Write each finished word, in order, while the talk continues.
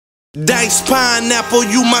Diced pineapple,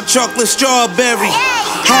 you my chocolate strawberry.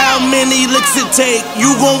 How many licks it take?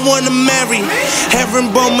 You gon' wanna marry.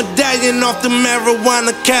 Herringbone medallion off the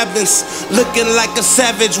marijuana cabins. Looking like a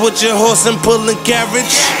savage with your horse and pulling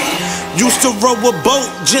carriage. Used to row a boat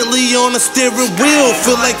gently on a steering wheel.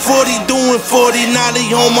 Feel like 40 doing 40, now they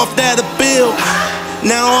home off that appeal.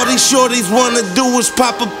 Now all these shorties wanna do is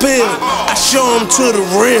pop a pill. I show them to the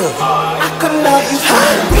real. I could love you from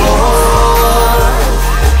the north,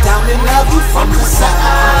 down and love you from the south.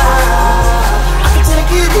 I can take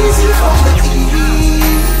it easy from the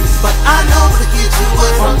east, but I know to get you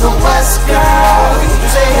away from the west, girl. You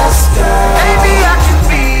say yes, girl. Baby, I can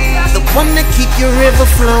be the one that keep your river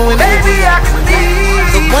flowing. Baby, I can be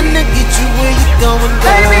the one that get you where you going, girl.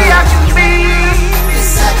 Baby, I can be your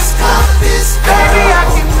sex compass, girl. Baby, I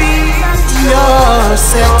can be your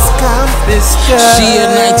sex compass, girl. She in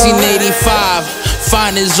 1985,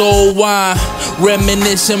 fine as old wine.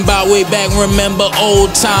 Reminiscing about way back, remember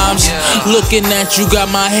old times. Looking at you, got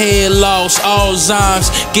my head lost, Alzheimer's.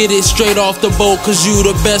 Get it straight off the boat, cause you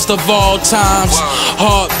the best of all times.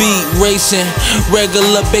 Heartbeat racing,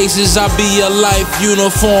 regular basis, I be your life.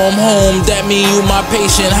 Uniform home, that mean you my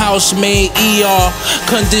patient. Housemaid ER,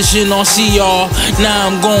 condition on CR. Now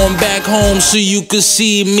I'm going back home so you could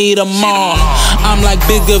see me tomorrow. I'm like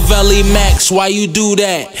Bigger Valley Max, why you do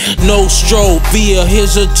that? No stroke, via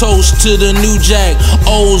here's a toast to the new jack.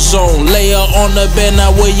 Ozone, lay her on the bed,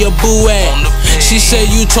 now where your boo at? She said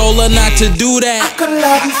you told her not to do that. I could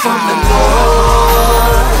love you from the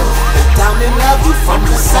north, down and love you from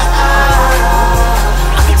the south.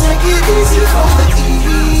 I can take it easy from the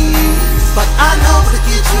east, but I know to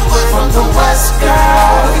get you away from the west,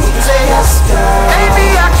 girl. You say yes, girl. Baby,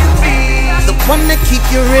 I can be the one that keep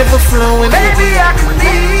your river flowing. Baby, I can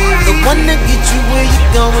be the one that get you where you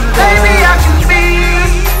going, girl. Baby, I can be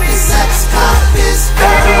your sex compass, girl.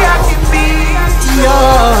 Baby, I can be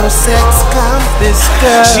your sex compass,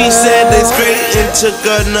 girl. She said it's great and took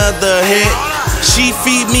another hit. She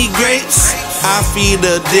feed me grapes, I feed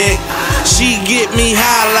her dick. She get me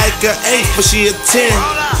high like an 8, but she a 10.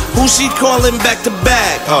 Who she calling back to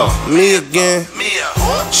back? Oh, me again.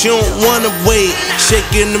 She don't wanna wait,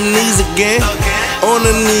 shaking them knees again. On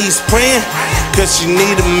her knees praying, cause she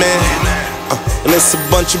need a man. And it's a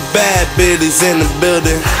bunch of bad bitches in the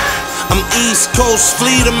building. I'm East Coast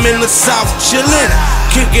fleet, I'm in the South chillin'.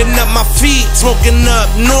 Kicking up my feet, smoking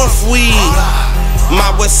up North weed.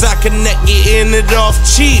 My West Side Connect, getting it off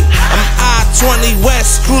cheap. I'm I-20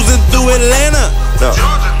 West, cruising through Atlanta.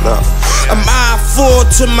 No. I'm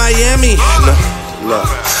I-4 to Miami. No.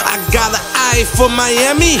 I got an eye for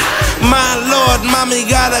Miami. My Lord, mommy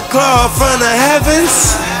got a claw from the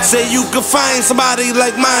heavens. Say you can find somebody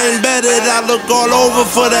like mine better. I look all over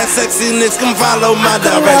for that sexiness. Come follow my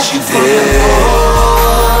direction.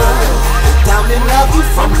 Down and love you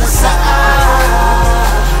from the south.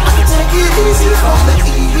 I can take it easy from the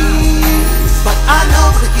east, but I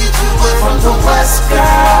know to get you away from the west,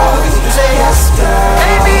 girl. You say yes, girl.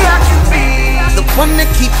 Baby, I can be the one that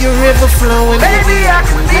keep your river flowing. Baby, I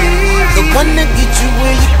can be the one that get you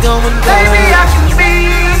where you going, girl. Baby, I can be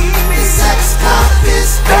your sex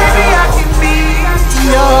compass, girl. Baby, I can be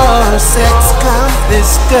your sex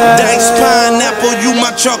compass, girl. Diced pineapple, you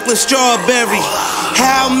my chocolate strawberry.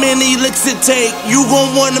 How many licks it take? You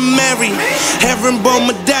gon' wanna marry. Herringbone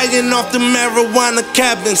medallion off the marijuana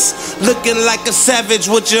cabins. Looking like a savage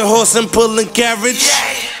with your horse and pulling carriage.